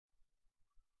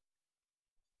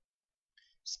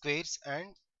squares and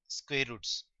square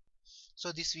roots.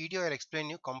 So this video I'll explain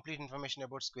you complete information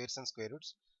about squares and square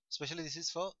roots. Especially this is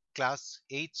for class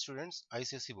 8 students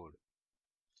ICSE board.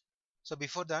 So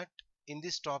before that, in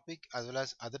this topic as well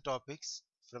as other topics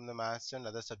from the maths and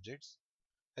other subjects,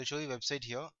 I'll show you website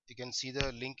here. You can see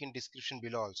the link in description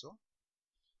below also.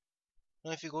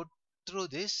 Now if you go through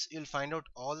this, you'll find out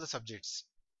all the subjects,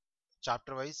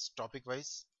 chapter wise, topic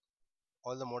wise,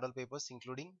 all the model papers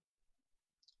including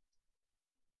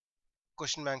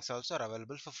question banks also are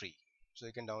available for free. So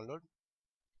you can download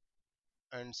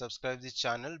and subscribe this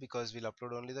channel because we'll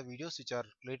upload only the videos which are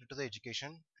related to the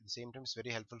education. At the same time, it's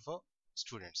very helpful for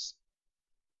students.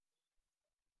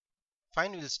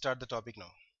 Fine, we'll start the topic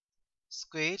now.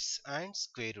 Squares and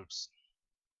square roots.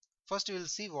 First, we will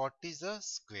see what is a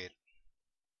square.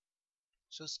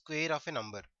 So, square of a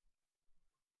number.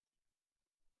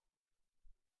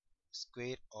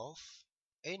 Square of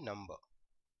a number.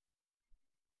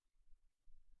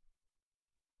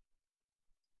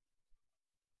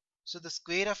 So, the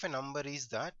square of a number is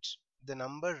that the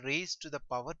number raised to the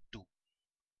power 2.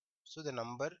 So, the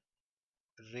number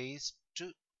raised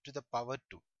to the power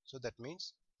 2. So, that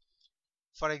means,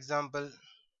 for example,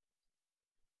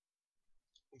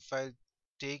 if I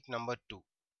take number 2,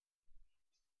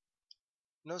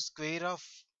 now square of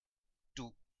 2,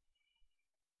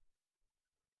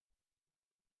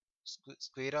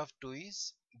 square of 2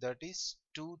 is, that is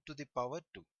 2 to the power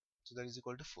 2, so that is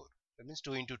equal to 4. That means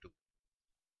 2 into 2.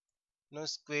 Now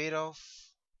square of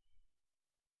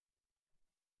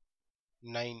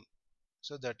 9,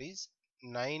 so that is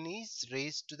 9 is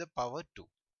raised to the power 2,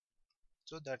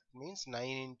 so that means 9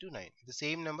 into 9, the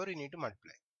same number you need to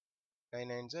multiply. 9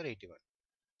 nines are 81,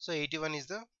 so 81 is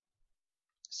the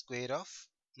square of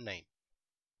 9.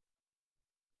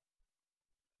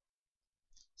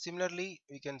 Similarly,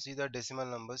 we can see the decimal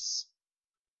numbers.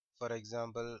 For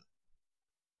example,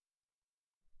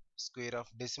 square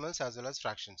of decimals as well as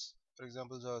fractions. For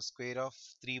example, the square of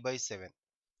 3 by 7.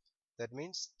 That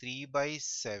means 3 by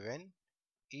 7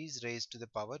 is raised to the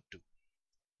power 2.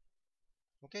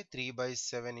 Okay, 3 by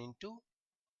 7 into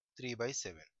 3 by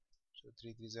 7. So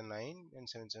 3 3 is a 9 and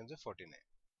 7 7 is a 49.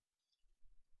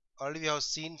 Already we have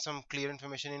seen some clear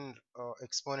information in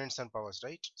exponents and powers,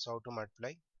 right? So how to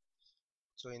multiply.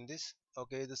 So in this,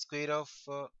 okay, the square of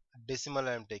decimal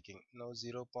I am taking. Now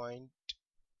 0.3.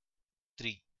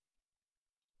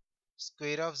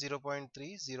 Square of 0.3,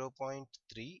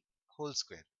 0.3 whole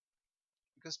square,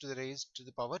 because to the raised to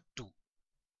the power 2.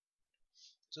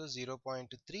 So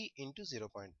 0.3 into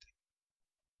 0.3,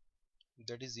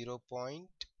 that is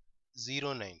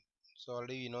 0.09. So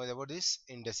already we know about this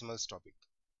in decimals topic,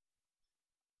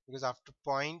 because after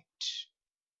point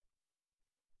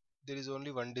there is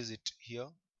only one digit here.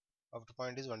 After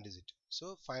point is one digit,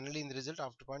 so finally in the result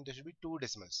after point there should be two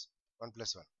decimals, 1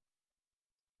 plus 1.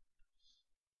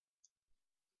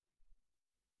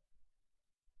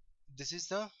 This is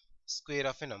the square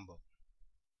of a number.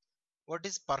 What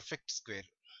is perfect square?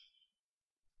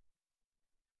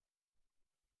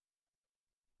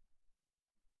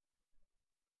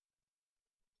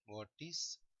 What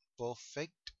is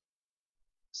perfect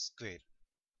square?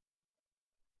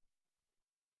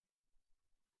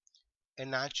 A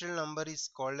natural number is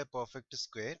called a perfect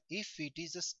square if it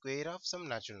is a square of some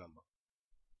natural number.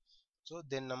 So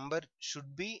the number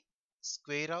should be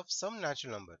square of some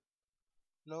natural number.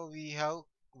 Now we have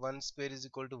 1 square is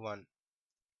equal to 1,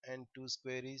 and 2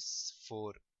 square is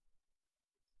 4,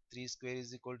 3 square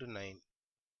is equal to 9,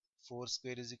 4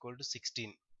 square is equal to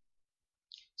 16.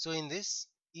 So in this,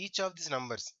 each of these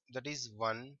numbers, that is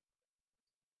 1,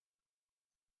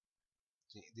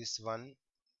 this 1,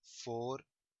 4,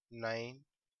 9,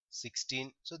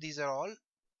 16. So these are all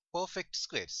perfect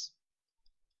squares.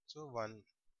 So 1,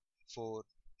 4,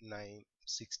 9,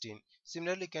 16.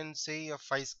 Similarly, you can say a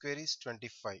 5 square is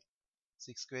 25,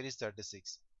 6 square is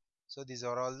 36. So these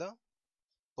are all the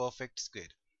perfect square.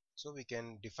 So we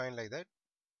can define like that.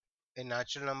 A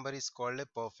natural number is called a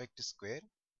perfect square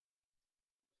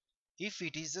if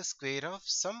it is the square of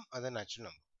some other natural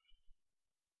number.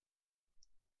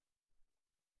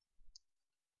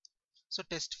 So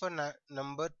test for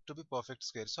number to be perfect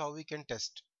square. So how we can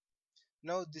test?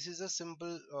 Now this is a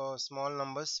simple small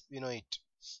numbers, we know it,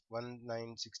 1,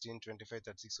 9, 16, 25,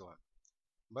 36, so on.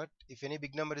 But if any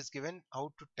big number is given,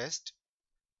 how to test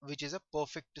which is a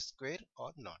perfect square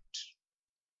or not?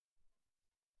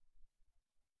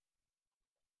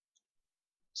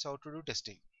 So how to do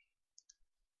testing?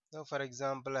 Now for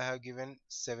example, I have given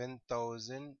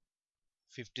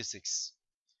 7056.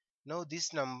 Now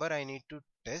this number I need to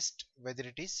test whether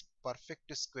it is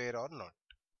perfect square or not.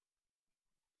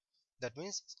 That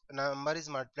means number is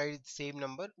multiplied with same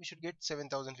number, we should get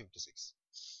 7056.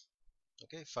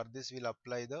 Okay, for this we'll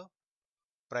apply the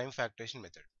prime factorization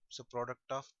method. So product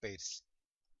of pairs.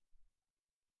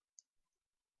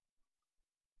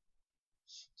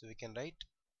 So we can write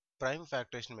prime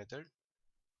factorization method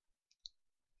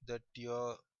that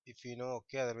your, if you know,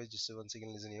 okay, otherwise just once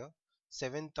again listen here.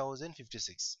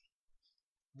 7056.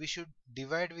 We should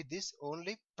divide with this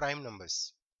only prime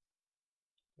numbers.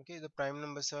 Okay, the prime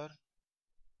numbers are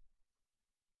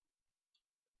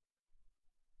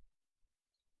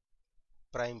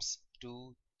primes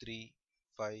 2, 3,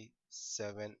 5,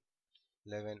 7,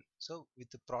 11. So with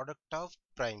the product of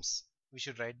primes, we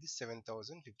should write this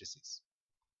 7056.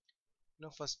 Now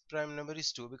first prime number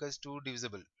is 2 because 2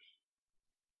 divisible.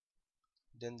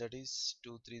 Then that is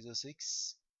 2 3s are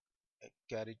 6,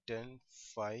 carry 10,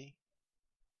 5,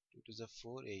 2 2s are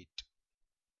 4, 8.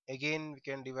 Again we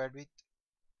can divide with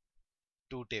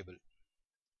 2 table.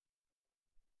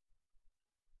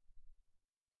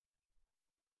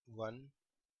 1,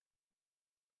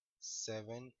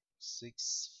 7,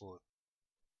 6, 4.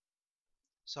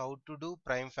 So how to do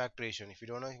prime factorization? If you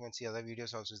don't know, you can see other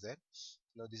videos also is there.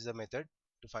 Now this is the method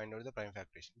to find out the prime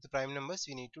factorization. With the prime numbers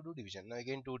we need to do division. Now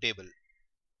again 2 table.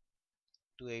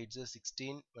 2 8s are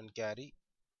 16, 1 carry,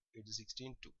 8 is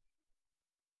 16, 2.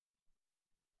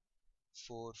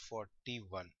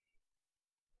 441.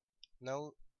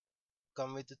 Now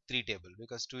come with the 3 table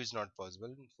because 2 is not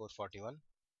possible. 441.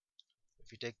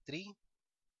 If you take 3,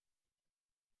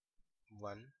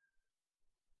 1,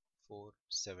 4,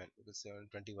 7 because 7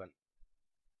 21.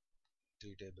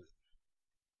 3 table.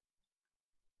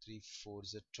 3 4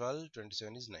 is a 12,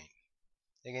 27 is 9.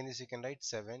 Again this you can write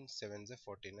 7, 7 is a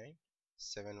 49,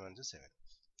 7 1 is a 7.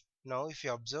 Now if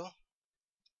you observe,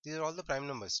 these are all the prime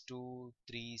numbers 2,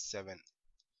 3, 7.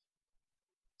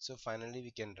 So finally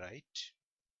we can write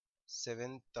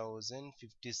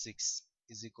 7056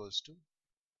 is equals to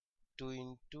 2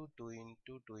 into 2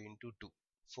 into 2 into 2.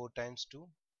 4 times 2,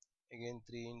 again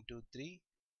 3 into 3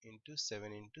 into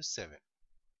 7 into 7,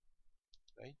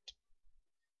 right?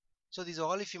 So these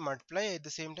all if you multiply at the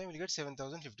same time you will get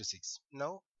 7056.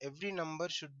 Now every number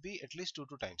should be at least 2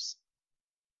 times.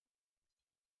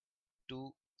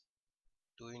 2,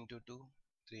 2 into 2,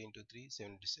 3 into 3,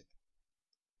 7 into 7.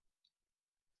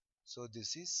 So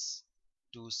this is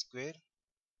 2 square,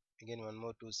 again one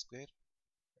more 2 square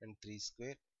and 3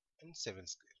 square and 7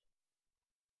 square.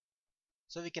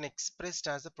 So we can express it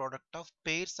as the product of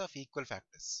pairs of equal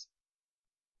factors.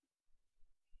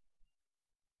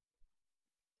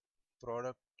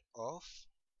 Product of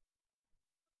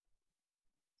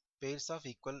pairs of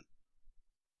equal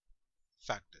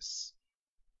factors.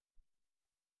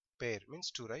 Pair means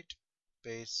 2, right?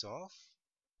 Pairs of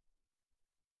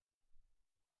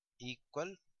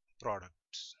equal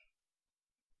products.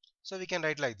 So we can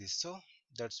write like this. So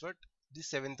that's what this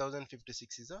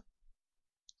 7056 is, a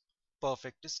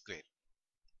perfect square.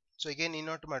 So again in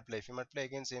order to multiply, if you multiply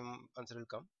again same answer will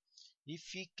come.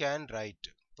 If we can write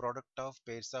product of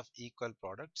pairs of equal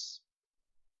products,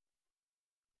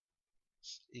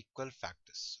 equal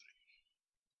factors.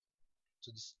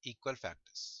 So this equal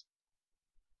factors.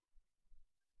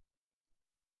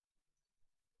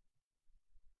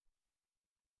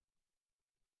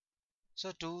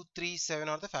 So 2, 3, 7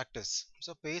 are the factors.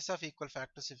 So pairs of equal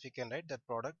factors, if we can write that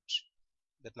product,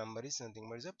 that number is nothing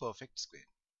but is a perfect square.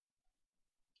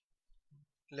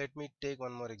 Let me take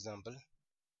one more example.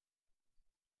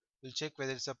 We'll check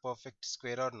whether it's a perfect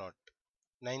square or not.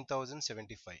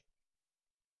 9075.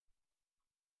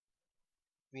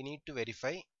 We need to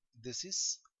verify this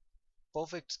is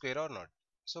perfect square or not.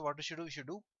 So what we should do? We should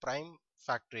do prime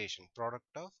factorization, product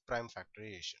of prime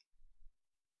factorization.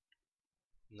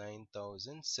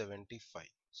 9075.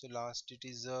 So last it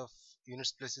is a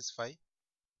units place is 5.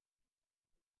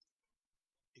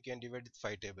 You can divide with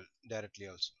 5 table directly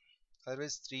also.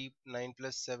 Otherwise 3, 9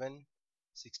 plus 7,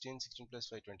 16, 16 plus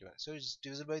 5, 21. So it's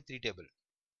divisible by 3 table.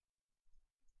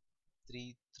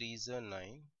 3 3 is a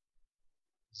 9,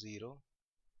 0,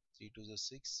 3 2 is a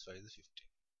 6, 5 is a 15.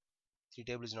 3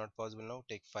 table is not possible now.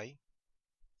 Take 5,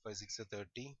 5 6 is a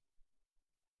 30,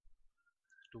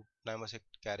 2 9 was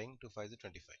carrying, 2 5 is a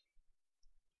 25.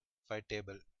 5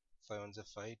 table, 5 1 is a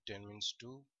 5, 10 means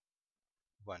 2,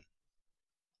 1.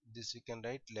 This we can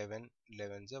write 11,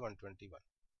 11 is a 121.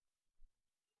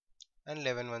 And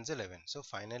 11 1 is 11. So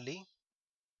finally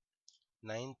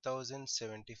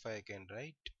 9075 I can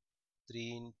write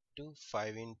 3 into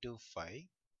 5 into 5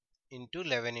 into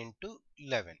 11 into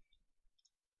 11.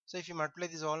 So if you multiply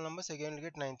these all numbers again you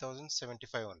get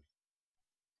 9075 only.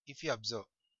 If you observe,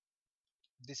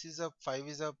 this is a 5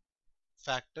 is a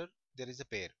factor, there is a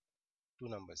pair. two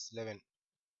numbers 11,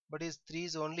 but is 3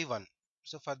 is only one.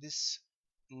 So for this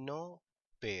no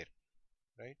pair,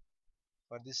 right?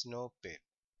 For this no pair,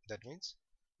 that means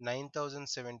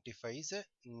 9075 is a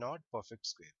not perfect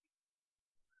square.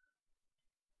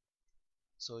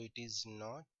 So it is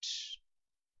not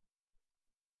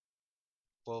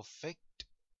perfect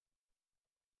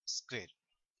square.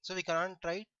 So we cannot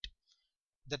write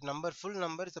that number. Full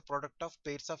number is a product of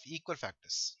pairs of equal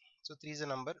factors. So 3 is a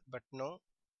number, but no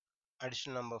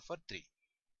additional number for 3.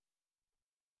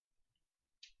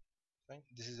 Right?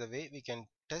 This is the way we can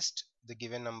test the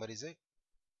given number is a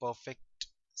perfect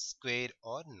square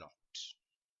or not.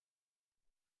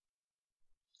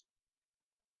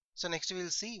 So next we will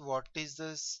see what is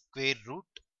the square root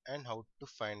and how to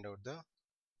find out the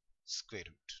square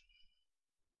root.